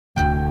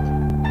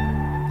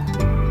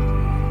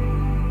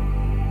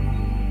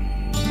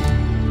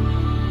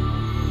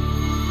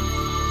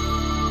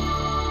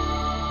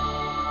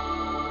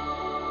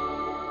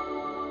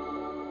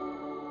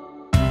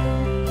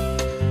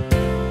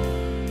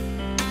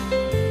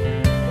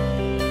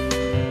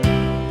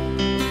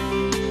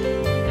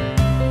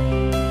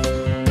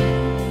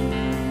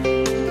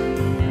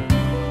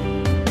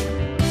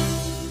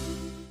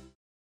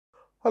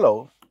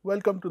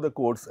Welcome to the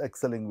course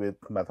Excelling with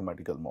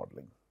Mathematical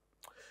Modeling.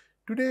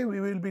 Today we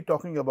will be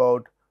talking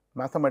about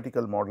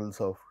mathematical models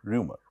of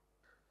rumor.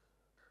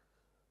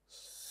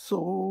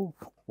 So,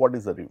 what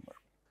is a rumor?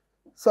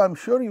 So, I am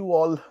sure you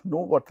all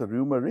know what the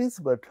rumor is,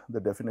 but the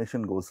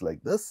definition goes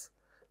like this,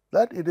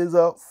 that it is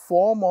a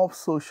form of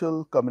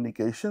social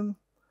communication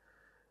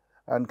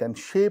and can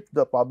shape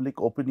the public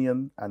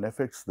opinion and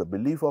affects the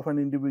belief of an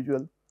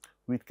individual,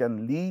 which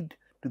can lead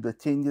to the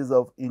changes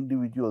of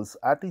individuals'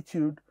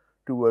 attitude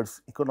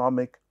towards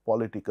economic,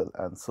 political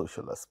and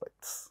social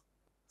aspects.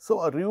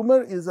 So, a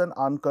rumor is an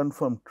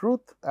unconfirmed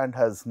truth and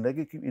has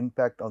negative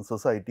impact on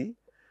society,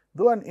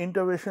 though an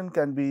intervention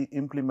can be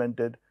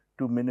implemented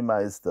to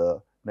minimize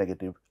the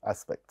negative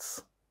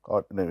aspects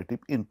or negative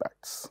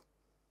impacts.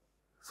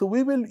 So,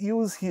 we will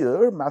use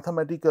here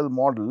mathematical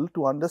model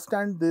to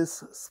understand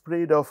this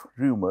spread of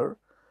rumor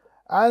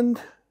and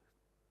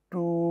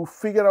to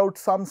figure out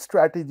some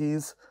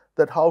strategies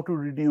that how to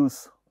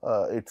reduce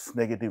its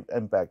negative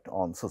impact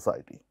on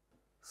society.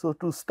 So,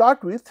 to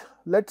start with,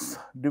 let us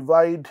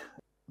divide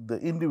the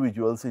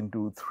individuals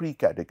into three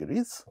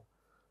categories.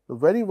 The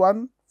very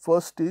one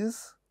first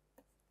is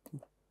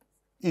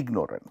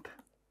ignorant.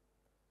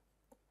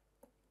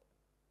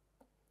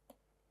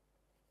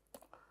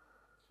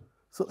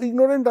 So,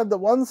 ignorant are the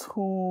ones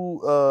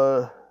who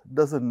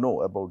doesn't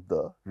know about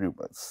the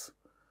rumors.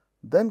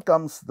 Then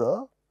comes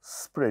the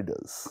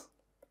spreaders.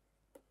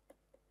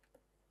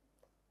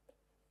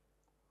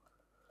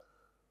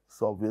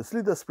 So,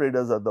 obviously, the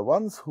spreaders are the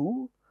ones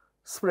who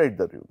spread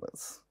the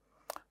rumors.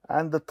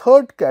 And the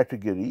third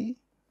category,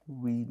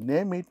 we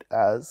name it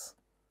as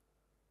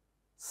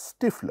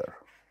stifler.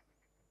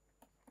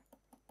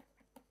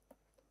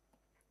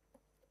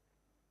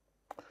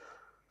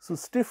 So,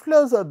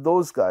 stiflers are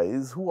those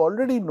guys who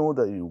already know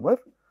the rumor,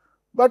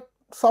 but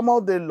somehow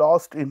they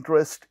lost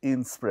interest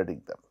in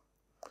spreading them.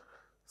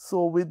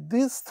 So, with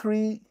these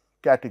three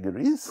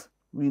categories,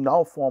 we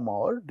now form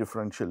our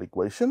differential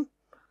equation.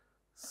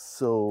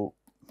 So,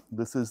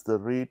 this is the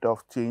rate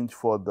of change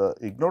for the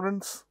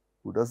ignorance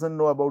who doesn't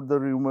know about the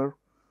rumor.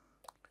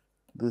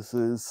 This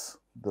is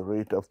the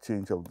rate of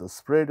change of the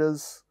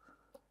spreaders,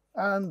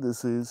 and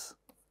this is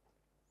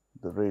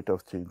the rate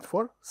of change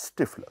for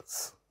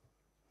stiflers.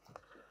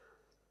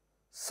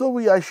 So,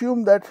 we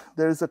assume that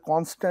there is a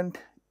constant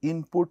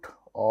input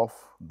of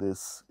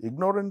this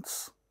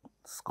ignorance,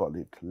 let us call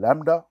it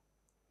lambda,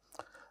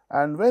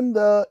 and when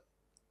the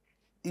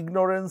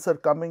ignorance are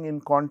coming in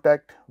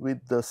contact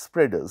with the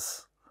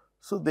spreaders,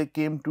 so they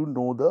came to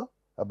know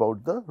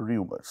about the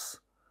rumors.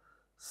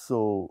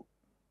 So,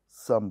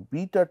 some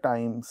beta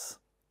times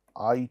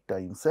I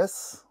times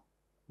S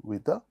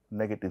with a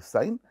negative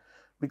sign,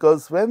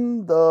 because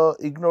when the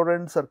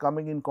ignorants are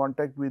coming in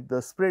contact with the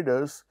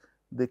spreaders,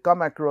 they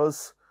come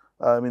across,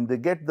 they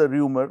get the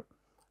rumor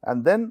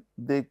and then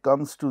they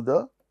comes to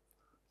the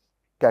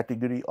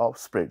category of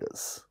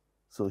spreaders.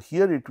 So,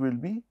 here it will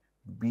be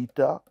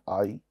beta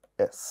I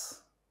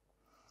S,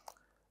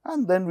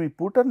 and then we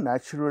put a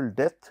natural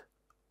death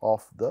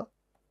of the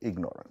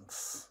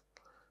ignorance.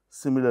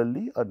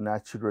 Similarly, a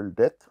natural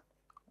death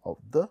of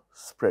the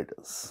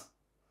spreaders.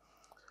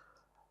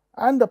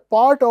 And a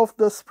part of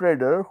the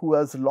spreader who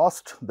has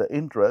lost the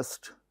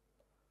interest,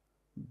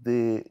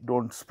 they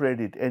do not spread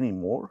it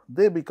anymore,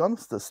 they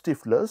becomes the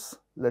stiflers.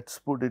 Let us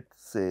put it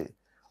say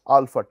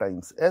alpha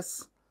times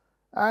S,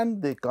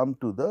 and they come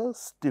to the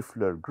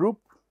stifler group,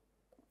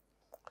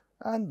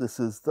 and this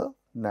is the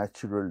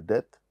natural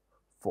death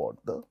for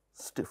the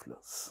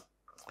stiflers.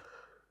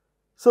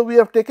 So, we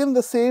have taken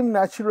the same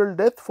natural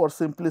death for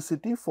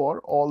simplicity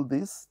for all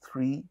these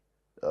three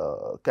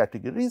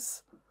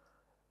categories.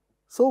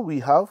 So, we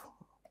have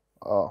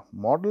a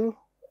model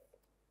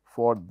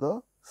for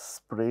the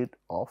spread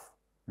of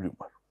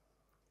rumor.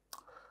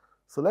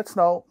 So, let us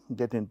now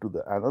get into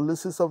the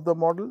analysis of the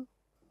model.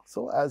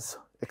 So, as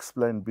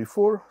explained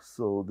before,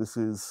 so this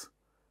is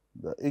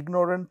the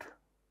ignorant,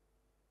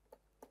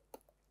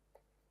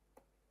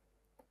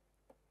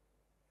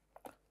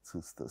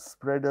 this is the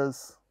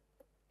spreaders,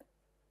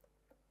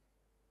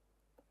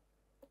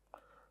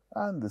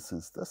 and this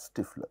is the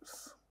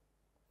stiflers.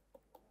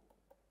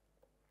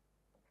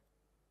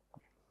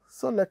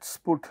 So, let us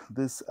put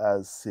this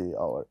as say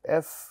our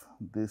F,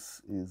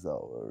 this is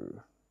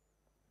our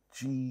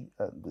G,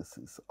 and this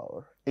is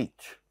our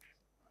H.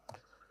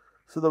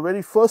 So, the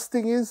very first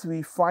thing is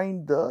we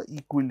find the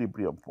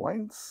equilibrium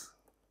points.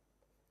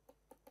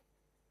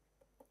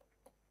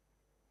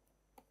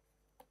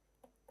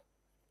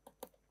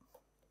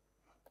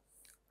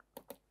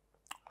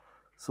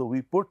 So,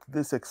 we put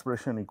this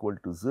expression equal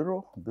to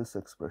 0, this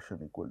expression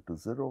equal to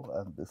 0,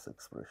 and this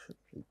expression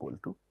equal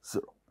to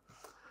 0.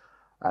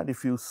 And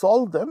if you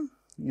solve them,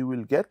 you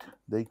will get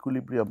the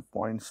equilibrium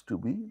points to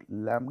be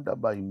lambda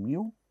by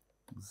mu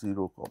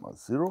 0,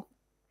 0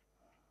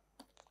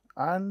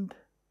 and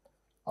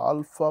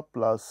alpha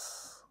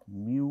plus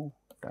mu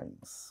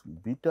times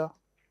beta,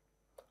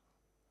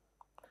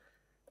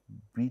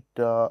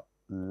 beta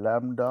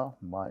lambda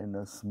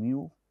minus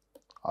mu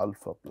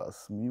alpha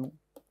plus mu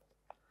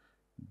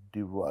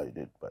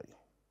divided by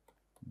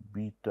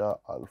beta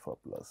alpha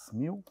plus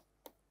mu,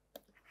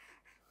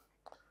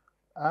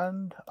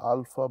 and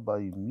alpha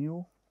by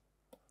mu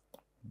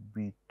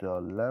beta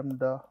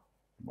lambda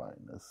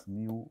minus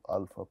mu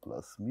alpha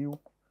plus mu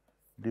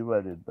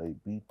divided by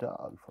beta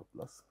alpha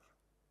plus mu.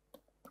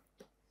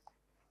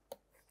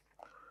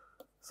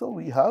 So,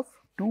 we have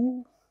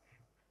two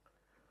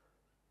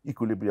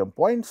equilibrium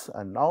points,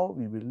 and now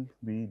we will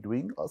be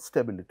doing a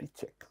stability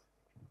check.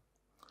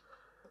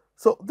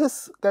 So,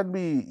 this can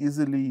be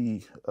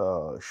easily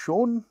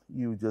shown.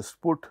 You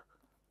just put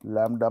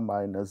lambda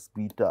minus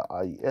beta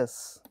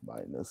is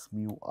minus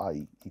mu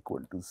I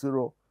equal to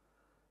 0,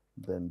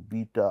 then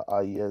beta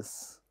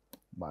is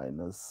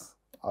minus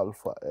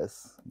alpha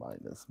s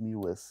minus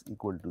mu s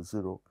equal to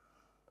 0,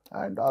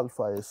 and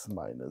alpha s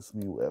minus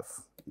mu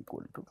f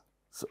equal to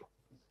 0.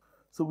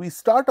 So, we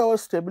start our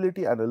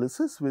stability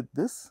analysis with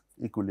this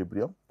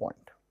equilibrium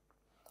point.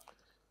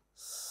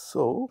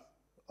 So,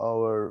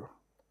 our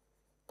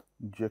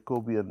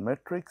Jacobian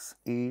matrix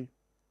A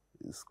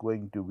is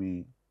going to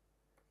be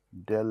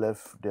del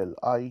f del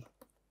I,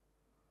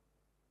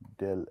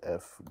 del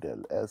f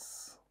del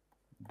s,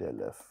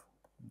 del f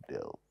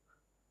del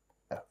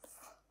f,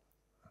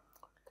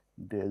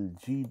 del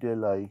g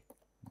del I,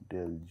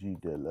 del g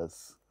del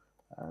s,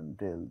 and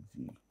del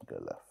g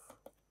del f,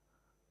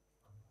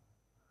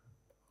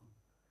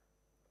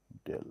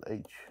 del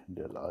h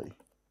del I,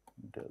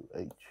 del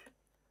h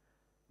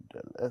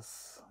del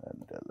s,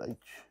 and del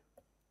h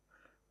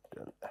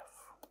del f.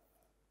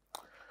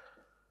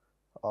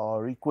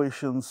 Our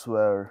equations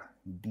were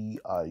di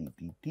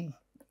dt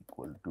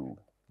equal to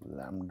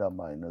lambda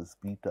minus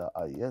beta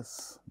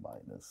is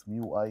minus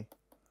mu I,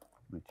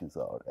 which is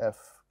our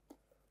f,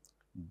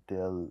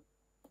 del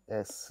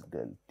s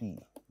del t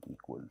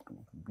equal to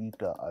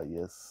beta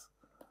is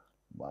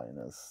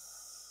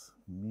minus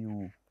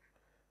mu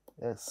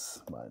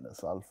s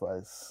minus alpha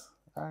s,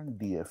 and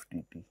df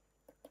dt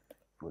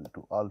equal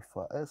to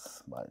alpha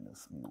s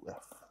minus mu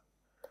f.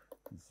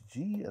 This is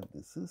g and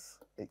this is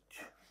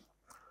h.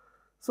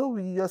 So,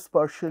 we just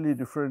partially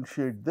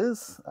differentiate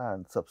this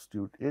and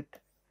substitute it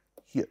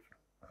here,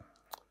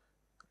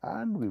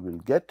 and we will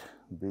get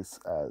this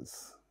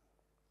as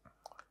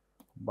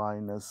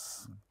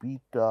minus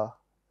beta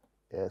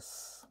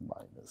s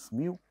minus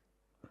mu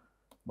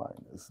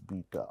minus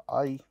beta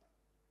I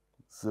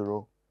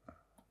 0,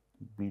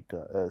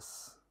 beta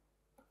s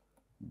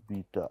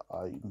beta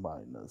I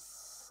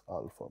minus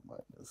alpha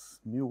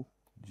minus mu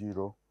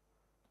 0,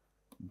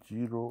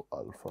 0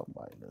 alpha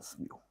minus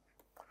mu.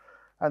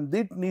 And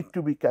they need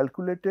to be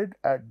calculated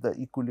at the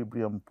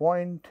equilibrium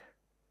point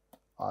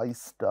I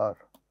star,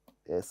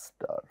 S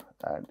star,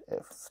 and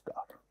F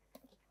star.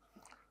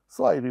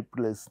 So, I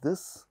replace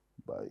this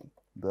by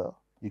the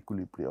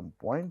equilibrium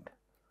point.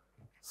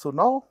 So,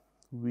 now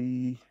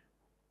we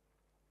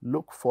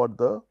look for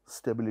the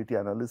stability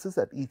analysis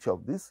at each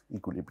of these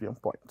equilibrium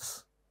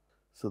points.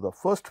 So, the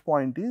first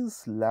point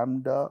is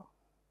lambda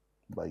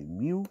by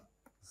mu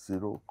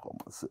 0,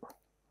 0.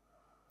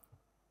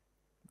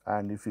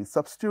 And if we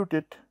substitute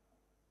it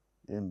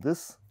in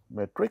this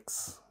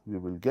matrix, we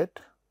will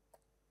get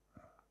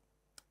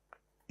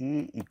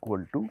A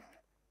equal to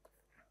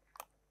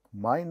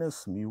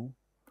minus mu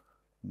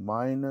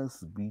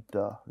minus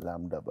beta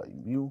lambda by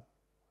mu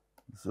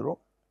 0,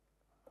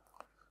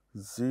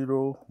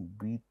 0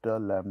 beta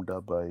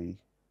lambda by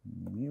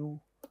mu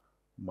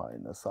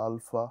minus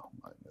alpha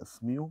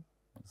minus mu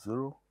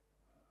 0,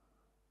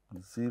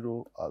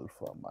 0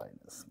 alpha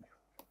minus mu.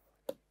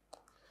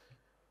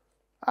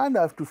 And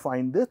I have to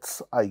find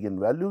its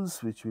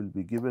eigenvalues, which will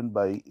be given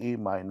by A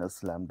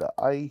minus lambda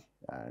I,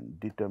 and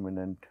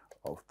determinant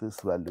of this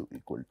value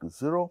equal to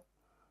 0,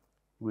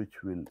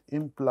 which will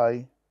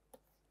imply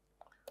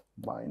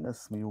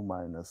minus mu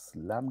minus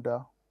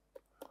lambda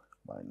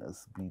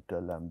minus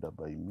beta lambda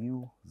by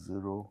mu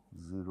 0,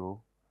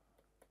 0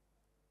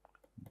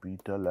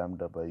 beta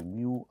lambda by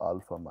mu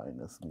alpha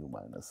minus mu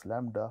minus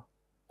lambda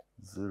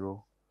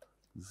 0,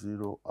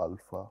 0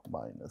 alpha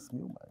minus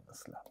mu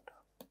minus lambda.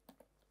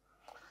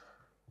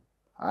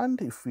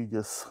 And if we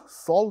just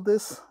solve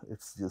this, it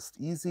is just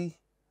easy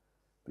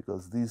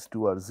because these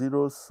two are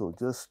zeros. So,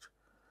 just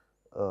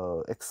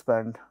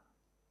expand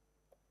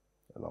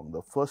along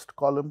the first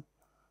column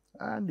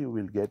and you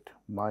will get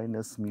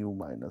minus mu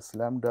minus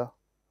lambda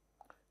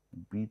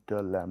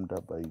beta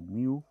lambda by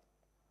mu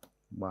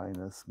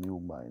minus mu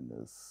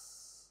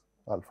minus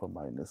alpha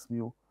minus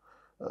mu.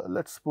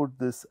 Let us put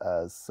this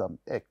as some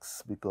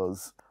x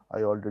because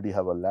I already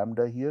have a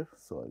lambda here.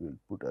 So, I will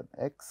put an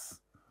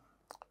x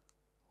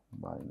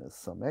minus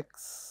some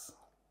x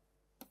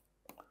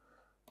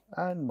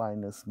and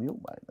minus mu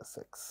minus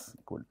x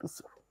equal to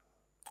 0.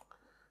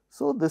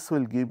 So, this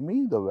will give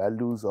me the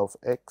values of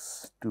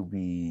x to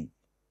be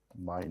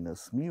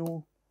minus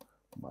mu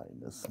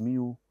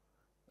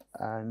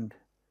and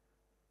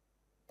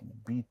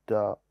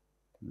beta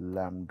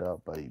lambda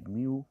by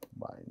mu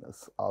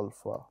minus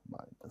alpha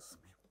minus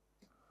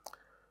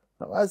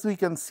mu. Now, as we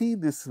can see,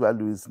 this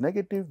value is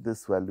negative,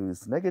 this value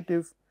is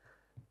negative,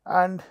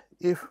 and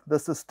if the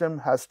system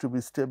has to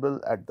be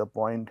stable at the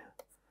point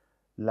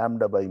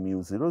lambda by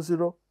mu 0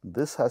 0,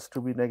 this has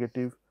to be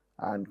negative,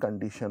 and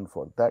condition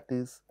for that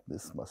is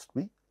this must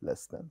be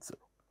less than 0.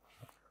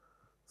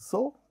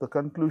 So, the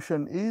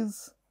conclusion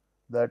is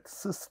that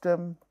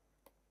system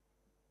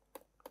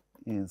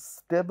is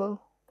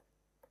stable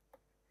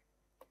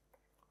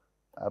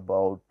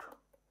about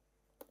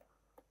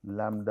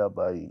lambda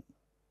by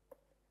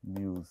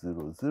mu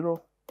 0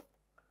 0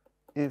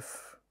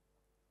 if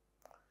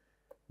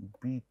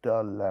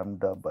beta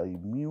lambda by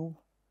mu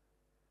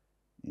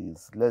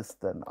is less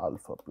than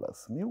alpha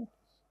plus mu,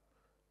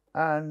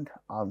 and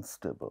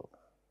unstable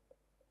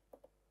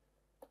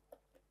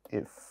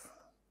if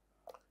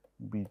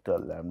beta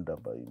lambda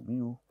by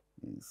mu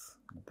is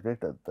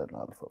greater than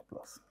alpha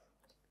plus.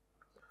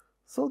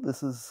 So,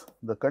 this is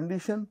the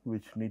condition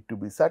which need to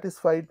be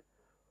satisfied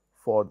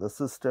for the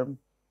system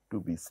to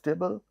be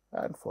stable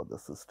and for the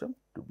system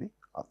to be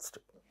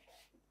unstable.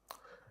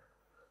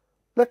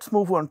 Let us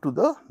move on to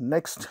the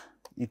next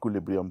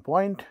equilibrium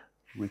point,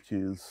 which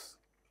is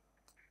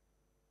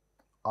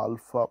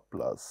alpha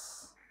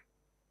plus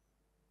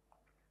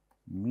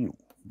mu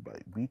by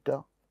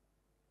beta,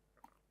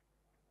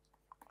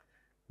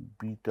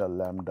 beta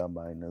lambda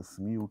minus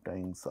mu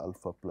times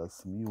alpha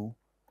plus mu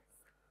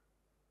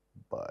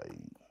by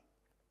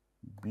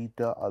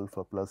beta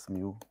alpha plus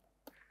mu,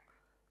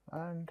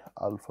 and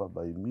alpha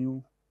by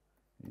mu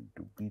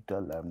into beta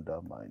lambda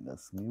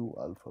minus mu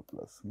alpha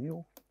plus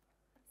mu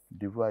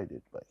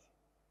divided by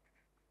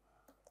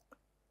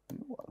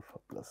mu alpha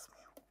plus mu.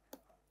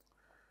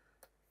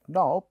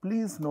 Now,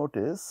 please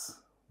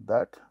notice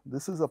that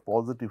this is a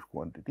positive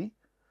quantity,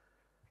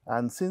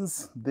 and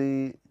since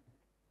they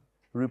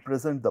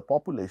represent the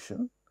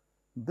population,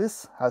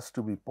 this has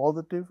to be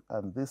positive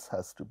and this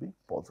has to be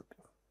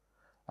positive.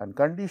 And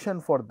condition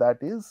for that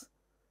is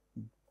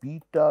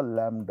beta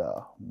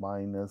lambda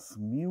minus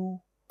mu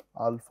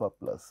alpha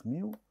plus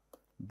mu,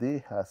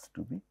 they has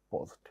to be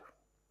positive.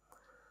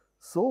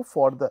 So,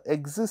 for the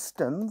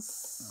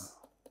existence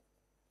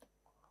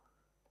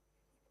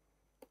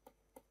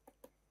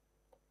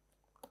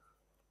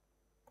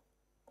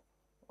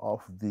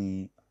of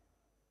the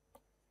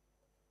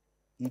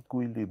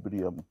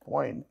equilibrium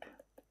point,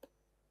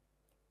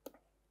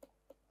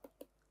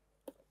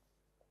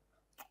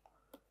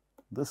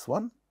 this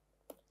one,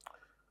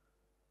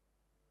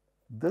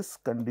 this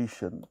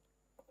condition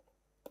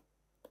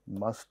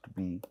must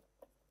be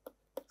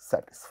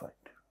satisfied.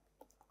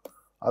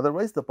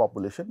 Otherwise, the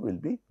population will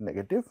be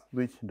negative,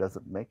 which does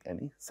not make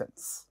any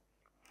sense.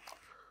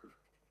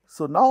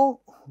 So, now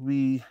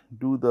we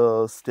do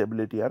the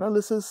stability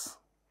analysis,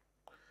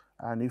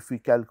 and if we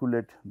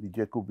calculate the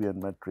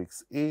Jacobian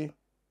matrix A,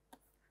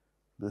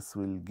 this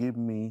will give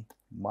me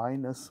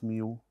minus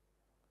mu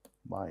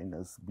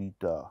minus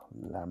beta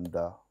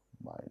lambda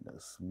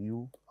minus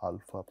mu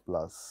alpha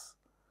plus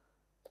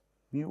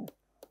mu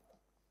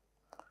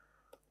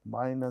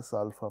minus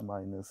alpha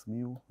minus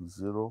mu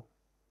 0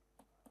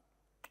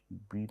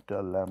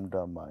 beta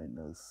lambda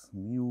minus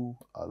mu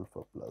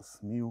alpha plus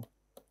mu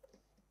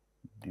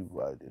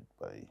divided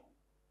by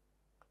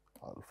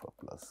alpha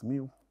plus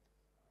mu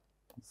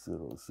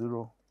 0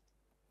 0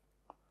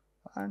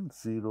 and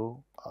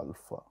 0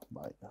 alpha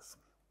minus.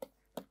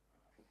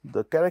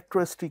 The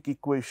characteristic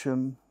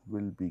equation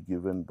will be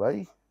given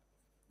by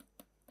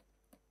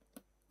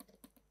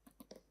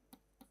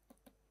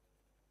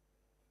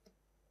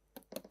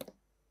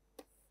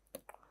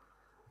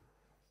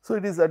so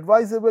it is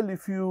advisable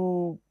if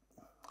you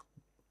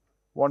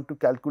want to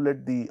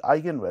calculate the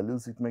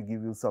eigenvalues, it may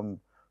give you some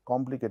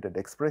complicated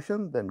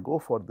expression, then go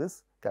for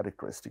this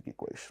characteristic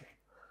equation.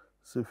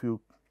 So, if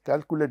you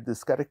calculate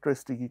this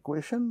characteristic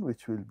equation,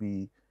 which will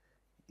be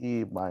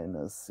A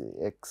minus say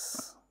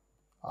x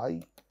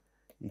I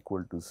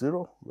equal to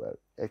 0, where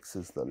x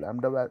is the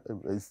lambda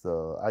is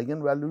the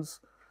eigenvalues.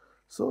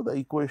 So, the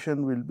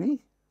equation will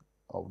be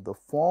of the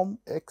form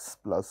x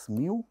plus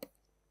mu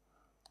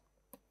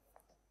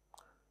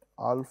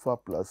alpha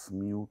plus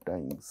mu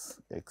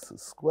times x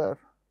square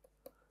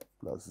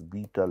plus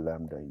beta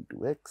lambda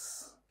into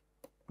x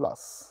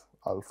plus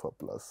alpha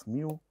plus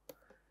mu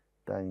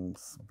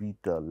times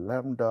beta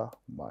lambda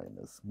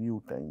minus mu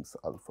times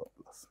alpha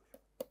plus mu.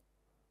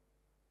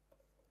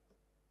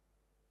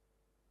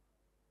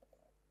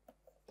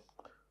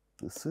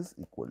 This is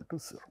equal to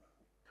 0.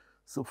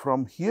 So,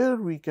 from here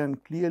we can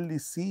clearly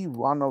see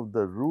one of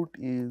the root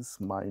is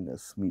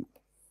minus mu,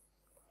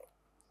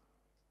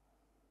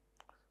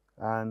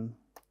 and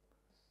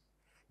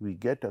we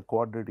get a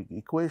quadratic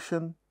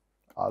equation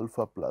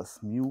alpha plus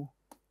mu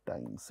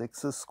times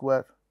x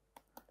square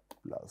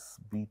plus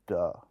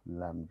beta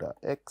lambda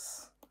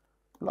x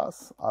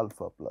plus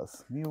alpha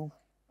plus mu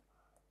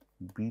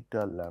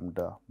beta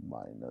lambda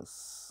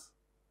minus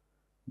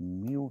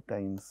mu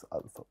times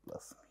alpha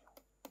plus mu.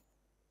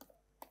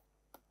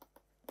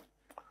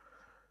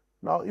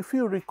 Now, if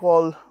you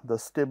recall the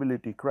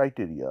stability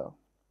criteria,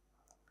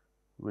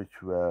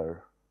 which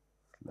were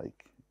like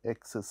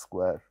x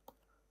square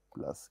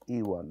plus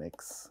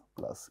a1x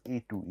plus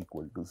a2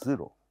 equal to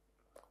 0,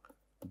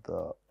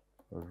 the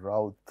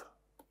Routh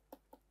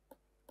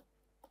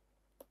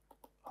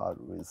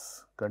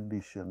Harvey's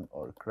condition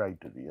or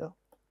criteria.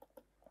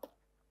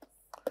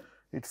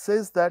 It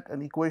says that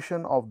an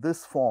equation of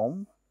this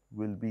form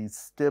will be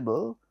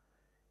stable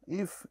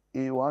if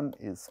A1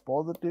 is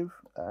positive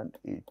and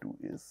A2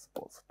 is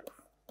positive.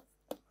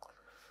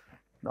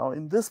 Now,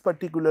 in this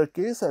particular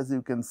case, as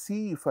you can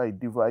see, if I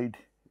divide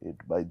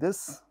it by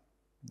this,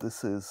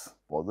 this is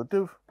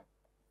positive.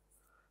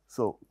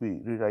 So, we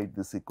rewrite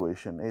this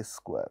equation A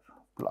square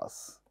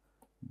plus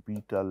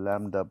beta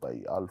lambda by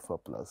alpha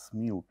plus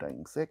mu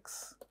times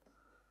x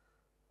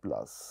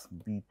plus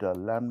beta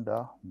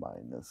lambda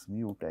minus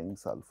mu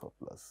times alpha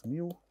plus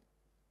mu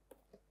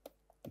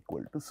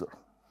equal to 0.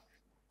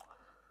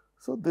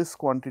 So, this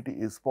quantity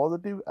is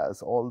positive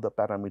as all the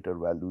parameter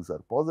values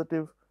are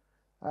positive,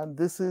 and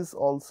this is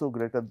also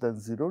greater than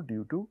 0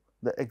 due to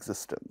the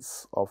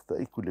existence of the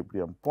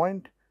equilibrium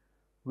point,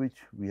 which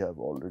we have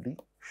already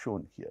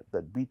shown here,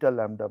 that beta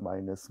lambda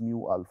minus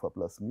mu alpha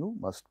plus mu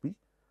must be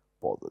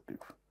positive.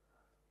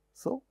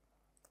 So,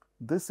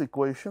 this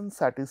equation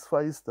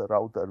satisfies the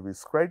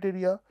Routh-Hurwitz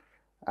criteria,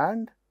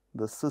 and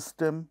the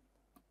system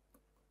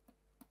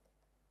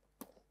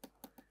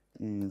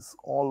is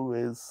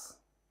always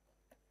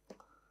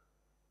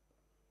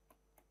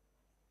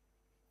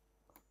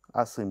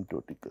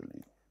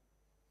asymptotically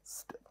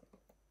stable.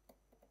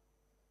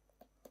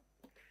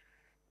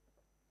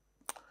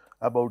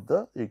 About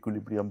the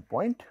equilibrium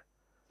point,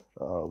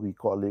 we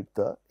call it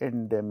the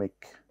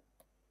endemic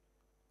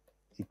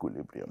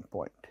equilibrium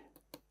point.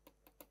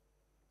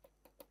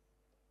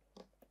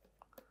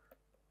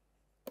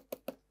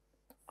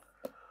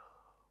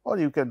 Or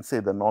you can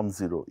say the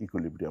non-zero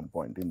equilibrium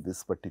point in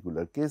this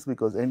particular case,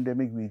 because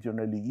endemic we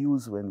generally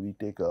use when we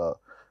take a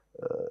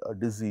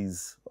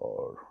disease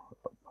or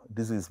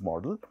disease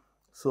model.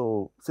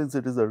 So, since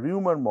it is a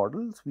Riemann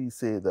model, we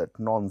say that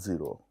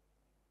non-zero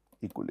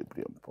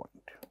equilibrium point.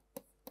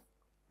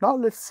 Now,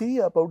 let us see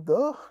about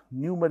the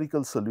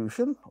numerical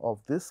solution of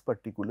this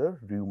particular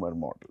Riemann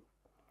model,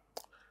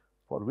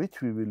 for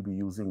which we will be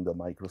using the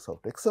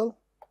Microsoft Excel.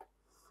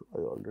 So, I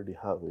already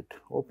have it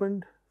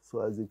opened.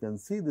 So, as you can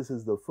see, this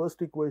is the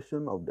first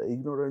equation of the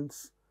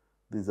ignorance,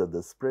 these are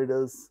the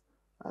spreaders,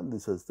 and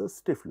this is the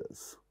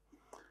Stiflers.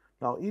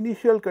 Now,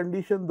 initial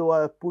condition, though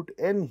I have put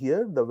n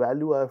here, the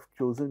value I have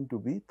chosen to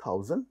be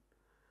 1000.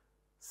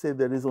 Say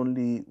there is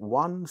only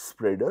one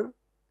spreader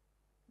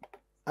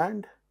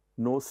and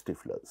no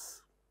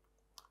Stiflers.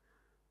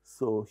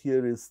 So,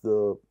 here is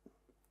the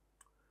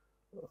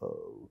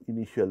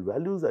initial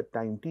values at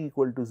time t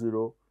equal to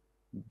 0,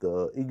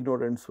 the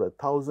ignorants were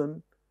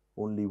 1000,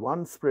 only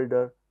one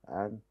spreader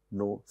and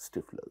no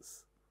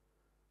Stiflers.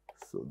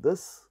 So,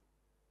 this,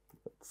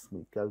 let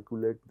me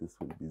calculate, this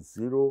will be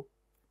 0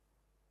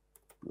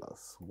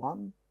 plus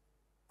 1.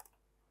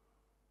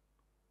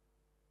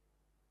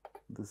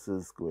 This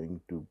is going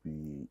to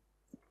be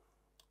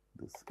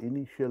this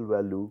initial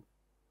value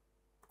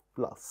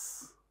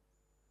plus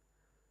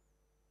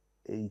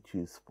h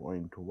is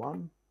 0.1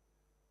 and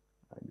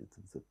it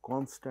is a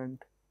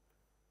constant.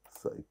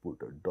 So, I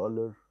put a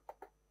dollar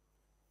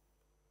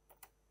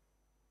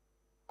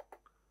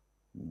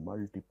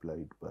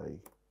multiplied by,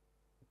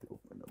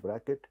 open a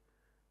bracket,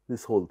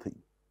 this whole thing.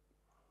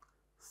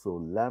 So,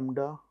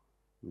 lambda,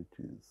 which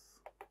is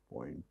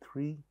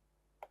 0.3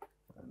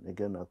 and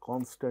again a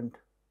constant,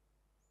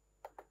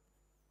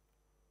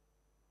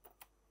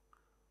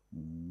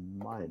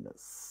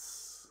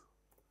 minus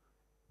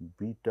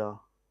beta,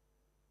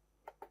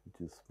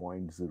 which is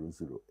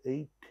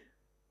 0.008,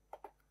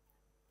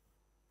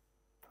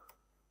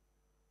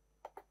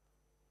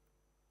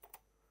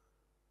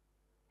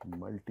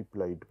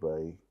 multiplied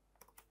by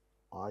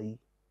I,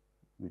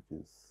 which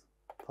is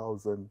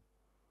 1000,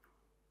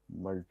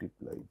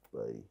 multiplied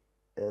by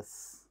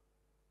S,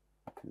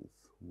 which is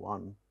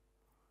 1,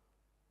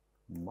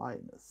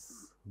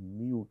 minus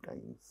mu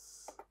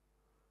times,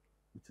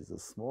 which is a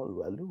small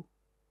value,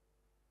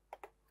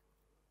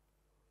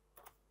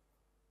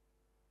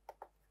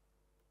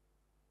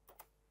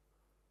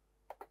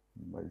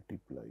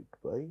 multiplied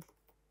by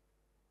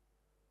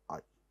I.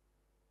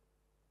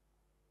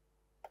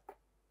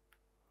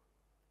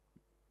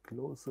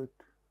 Close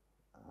it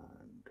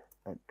and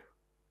enter.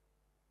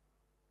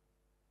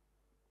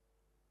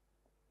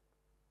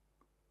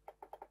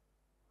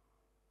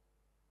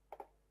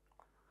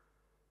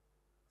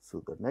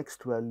 So, the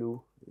next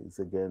value is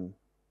again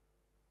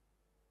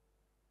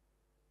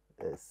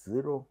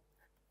S0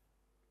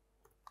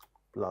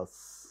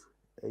 plus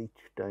h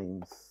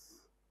times,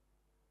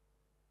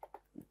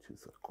 which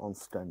is a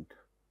constant,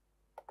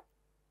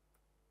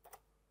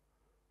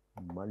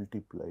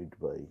 multiplied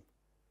by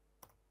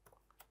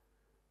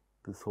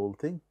this whole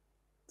thing.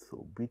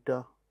 So,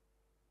 beta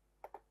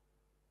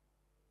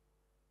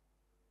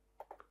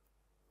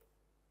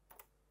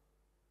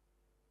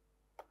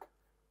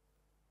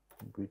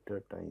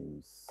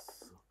times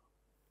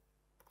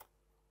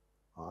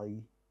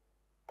I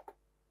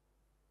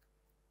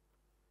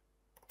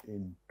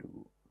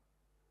into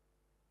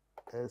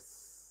S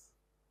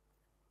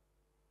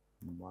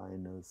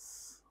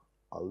minus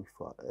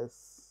alpha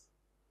S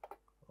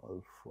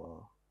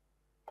alpha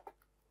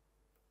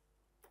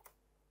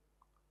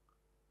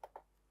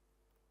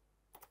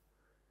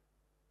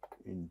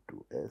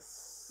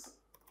S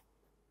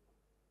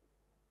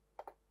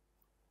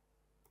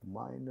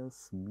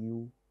minus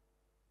mu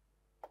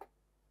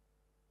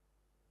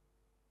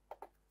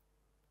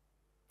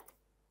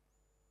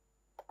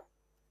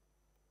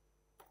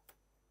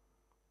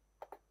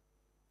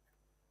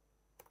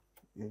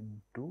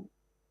into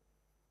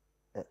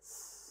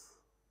S.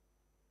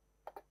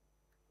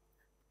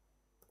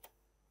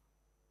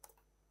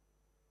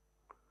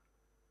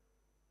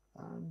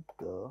 And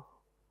the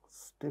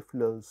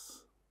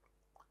Stifler's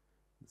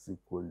is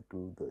equal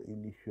to the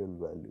initial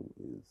value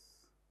is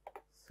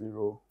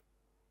 0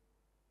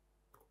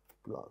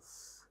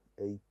 plus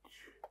H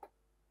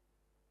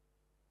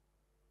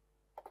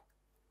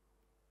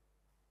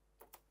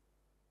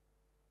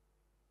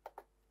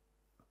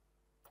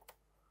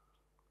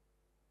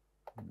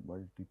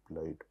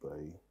multiplied by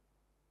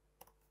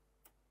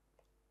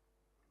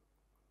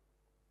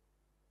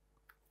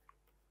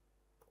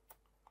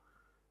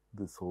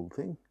this whole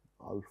thing,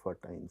 alpha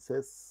times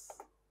S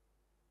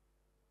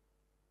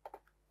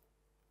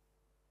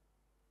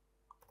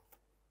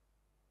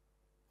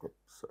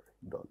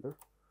dollar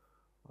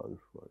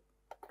alpha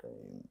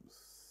times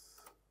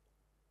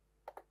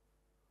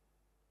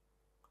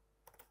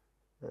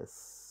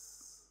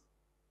S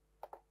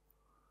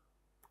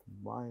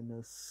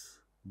minus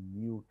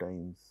mu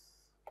times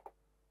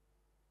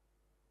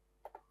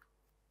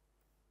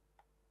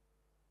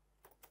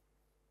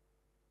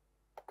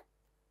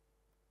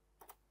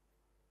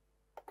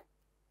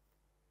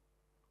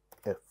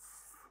F.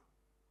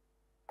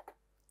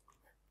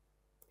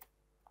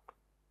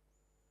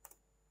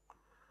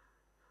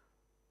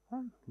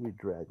 And we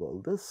drag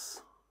all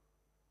this,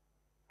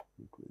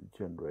 it will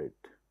generate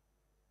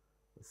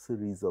a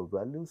series of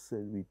values. So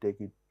we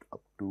take it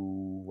up to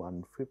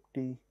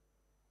 150.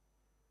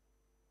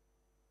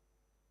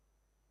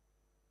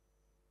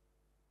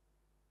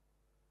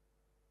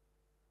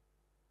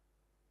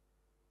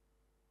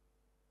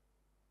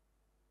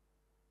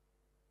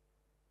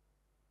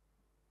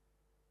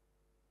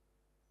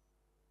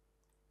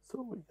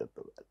 So we get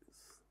the values,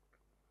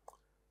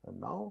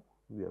 and now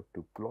we have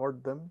to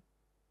plot them.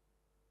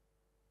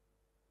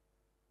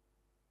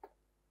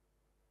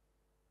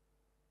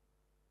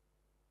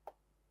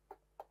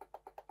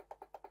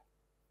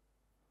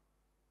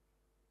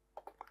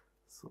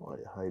 So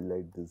I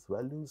highlight these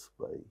values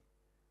by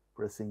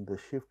pressing the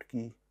shift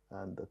key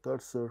and the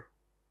cursor.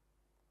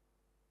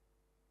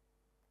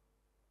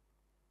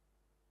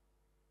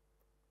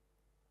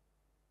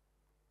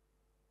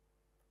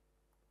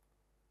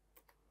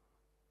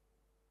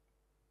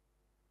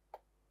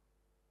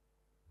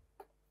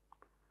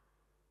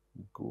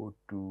 Go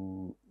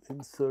to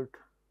insert,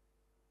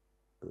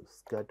 the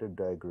scatter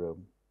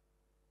diagram,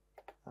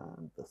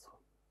 and this one.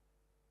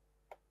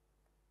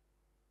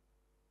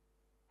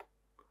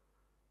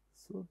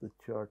 So the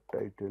chart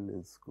title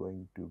is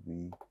going to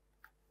be,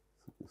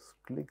 so just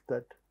click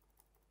that,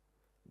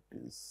 it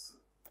is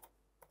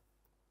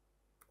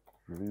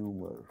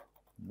rumor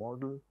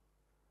model,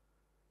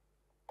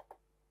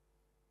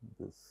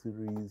 the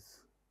series,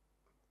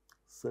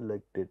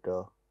 select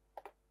data,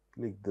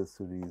 click the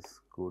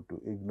series, go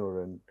to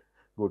ignorant,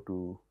 go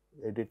to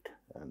edit,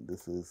 and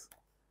this is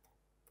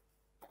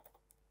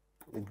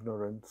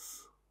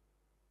ignorance.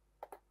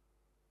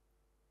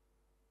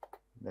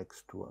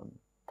 Next one,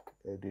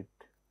 edit,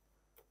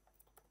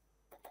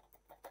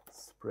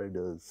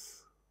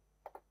 spreaders,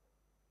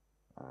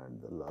 and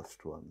the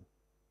last one,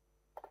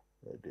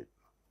 edit,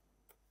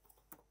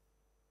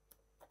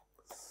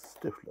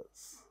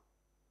 Stiflers.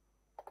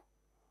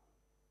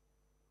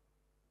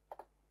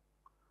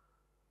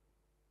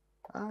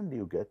 And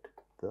you get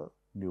the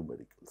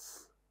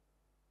numericals.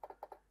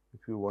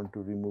 If you want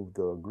to remove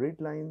the grid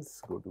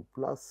lines, go to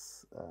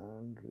plus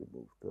and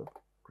remove the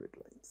grid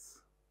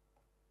lines.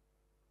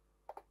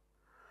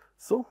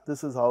 So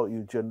this is how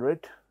you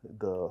generate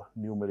the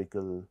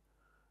numerical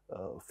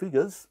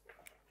figures.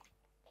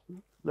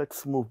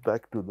 Let's move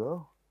back to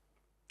the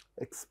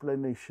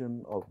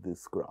explanation of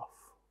this graph.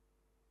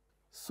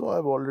 So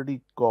I've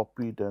already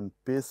copied and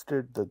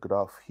pasted the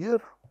graph here,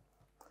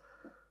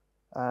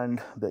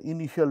 and the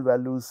initial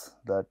values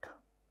that,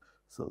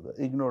 so the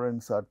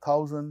ignorants are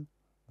 1000,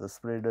 the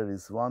spreader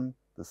is 1,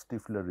 the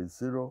Stifler is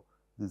 0.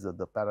 These are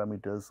the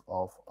parameters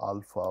of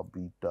alpha,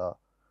 beta,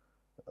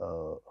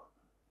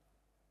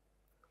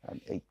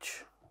 and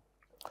H.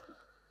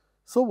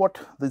 So what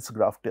this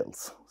graph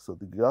tells? So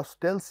the graph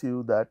tells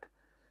you that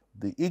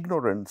the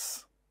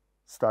ignorance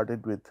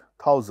started with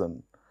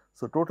 1000.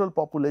 So total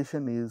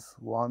population is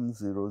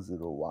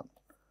 1001.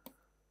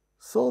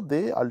 So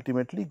they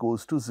ultimately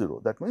goes to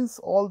 0. That means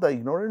all the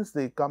ignorants,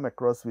 they come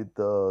across with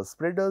the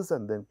spreaders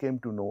and then came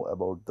to know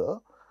about the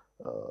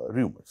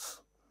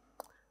rumors.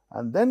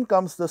 And then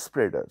comes the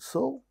spreader.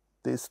 So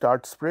they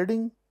start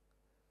spreading,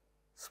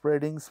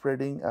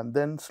 and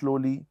then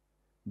slowly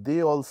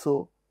they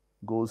also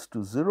goes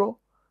to 0.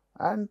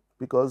 And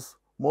because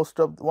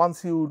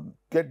once you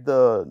get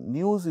the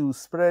news, you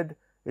spread,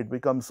 it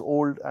becomes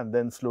old, and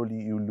then slowly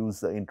you lose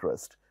the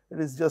interest. It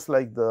is just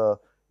like your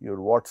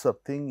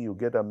WhatsApp thing. You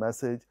get a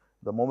message,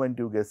 the moment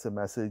you get a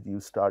message, you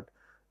start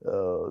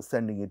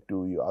sending it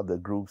to your other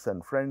groups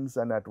and friends,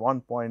 and at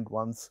one point,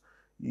 once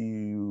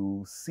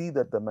you see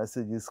that the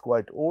message is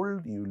quite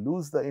old, you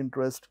lose the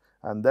interest,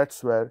 and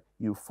that's where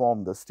you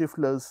form the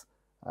Stiflers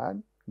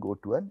and go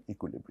to an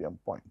equilibrium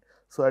point.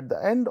 So, at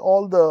the end,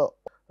 all the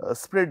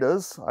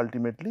spreaders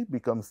ultimately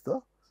becomes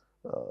the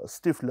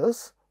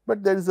Stiflers,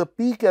 but there is a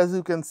peak, as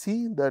you can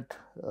see, that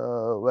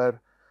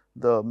where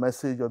the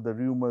message or the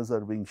rumors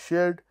are being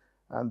shared,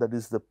 and that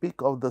is the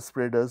peak of the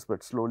spreaders,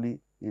 but slowly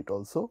it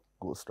also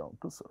goes down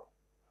to 0.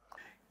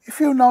 If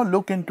you now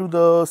look into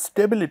the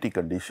stability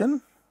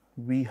condition,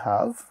 we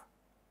have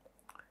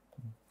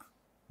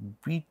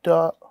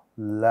beta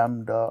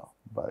lambda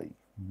by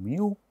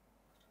mu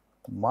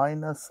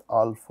minus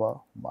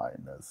alpha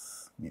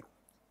minus mu.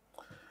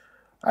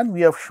 And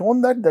we have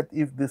shown that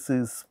if this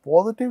is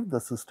positive, the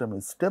system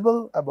is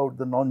stable about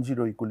the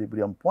non-zero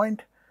equilibrium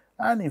point,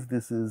 and if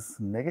this is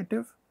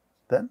negative,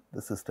 then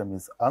the system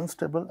is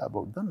unstable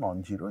about the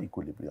non-zero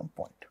equilibrium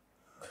point.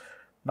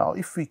 Now,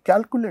 if we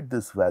calculate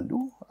this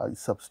value, I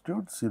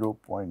substitute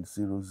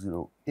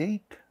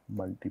 0.008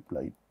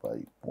 multiplied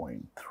by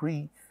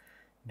 0.3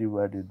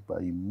 divided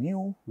by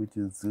mu, which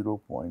is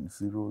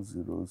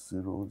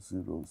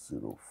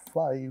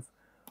 0.000005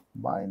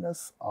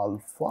 minus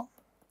alpha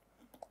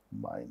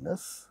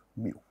minus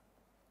mu,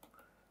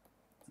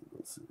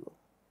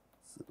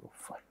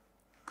 0.0005.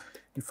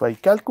 If I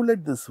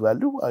calculate this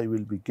value, I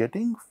will be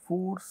getting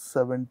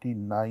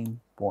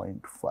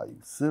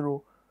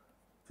 479.50,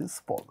 which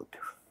is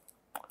positive.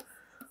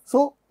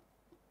 So,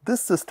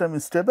 this system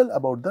is stable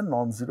about the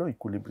non-zero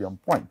equilibrium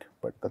point,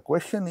 but the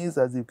question is,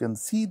 as you can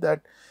see,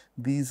 that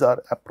these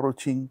are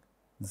approaching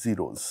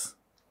zeros.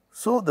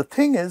 So, the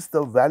thing is,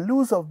 the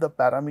values of the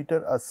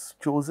parameter are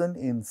chosen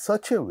in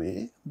such a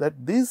way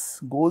that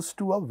this goes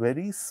to a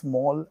very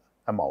small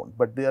amount,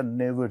 but they are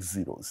never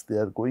zeros. They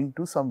are going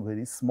to some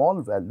very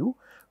small value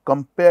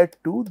compared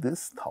to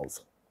this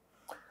 1000,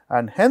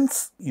 and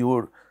hence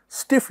your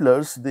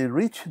Stiflers, they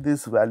reach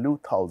this value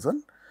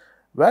 1000,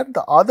 where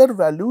the other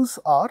values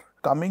are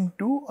coming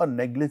to a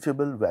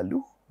negligible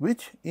value,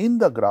 which in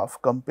the graph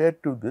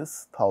compared to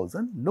this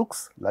 1000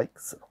 looks like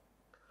 0.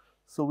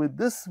 So, with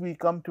this we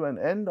come to an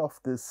end of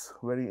this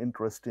very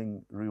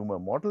interesting rumor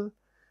model.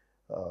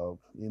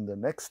 In the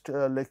next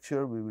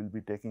lecture, we will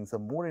be taking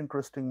some more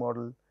interesting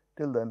model.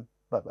 Till then,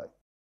 bye bye.